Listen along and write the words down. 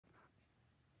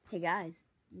Hey guys,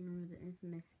 you remember the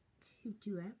infamous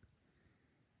Tutu app?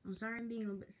 I'm sorry I'm being a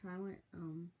little bit silent.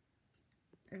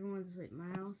 Everyone's asleep at my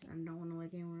house and I don't want to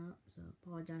wake anyone up, so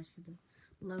apologize for the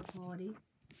low quality.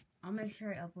 I'll make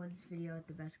sure I upload this video at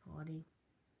the best quality.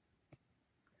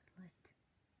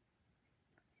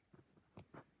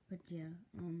 But yeah,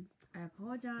 I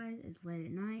apologize. It's late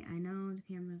at night. I know the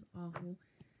camera's awful,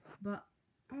 but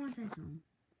I want to say something.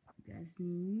 You guys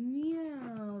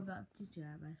know about Tutu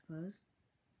app, I suppose.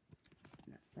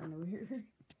 That sounded weird.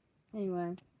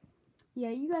 Anyway,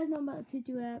 yeah, you guys know about the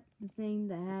Tutu app, the thing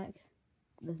that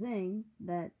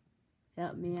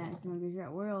helped me at Smoker's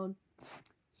Rat World.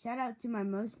 Shout out to my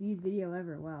most viewed video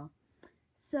ever. Wow.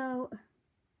 So,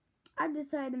 I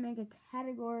decided to make a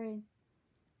category,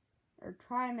 or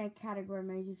try to make a category on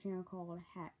my YouTube channel called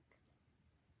Hacked.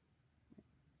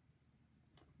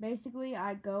 Basically,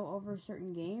 I go over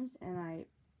certain games and I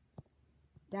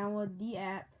download the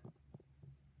app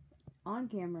on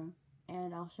camera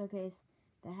and I'll showcase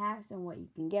the hacks and what you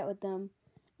can get with them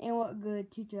and what good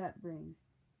Tutu app brings.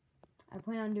 I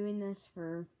plan on doing this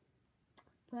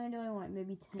like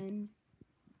maybe 10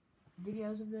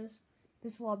 videos of this.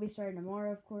 This will all be starting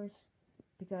tomorrow, of course,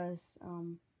 because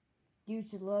due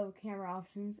to low camera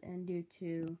options and due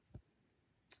to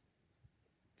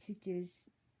Tutu's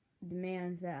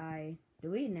demands that I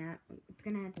delete an app, it's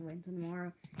gonna have to wait until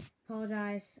tomorrow.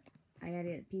 Apologize. I gotta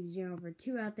get PB0 over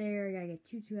 2 out there. I gotta get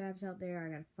Tutu apps out there. I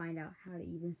gotta find out how to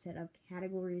even set up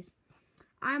categories.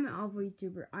 I'm an awful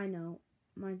YouTuber. I know.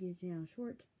 My YouTube channel is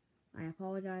short. I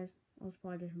apologize. I also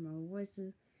apologize for my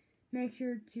voices. Make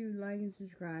sure to like and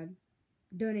subscribe.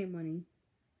 Donate money.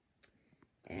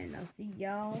 And I'll see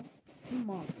y'all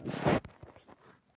tomorrow.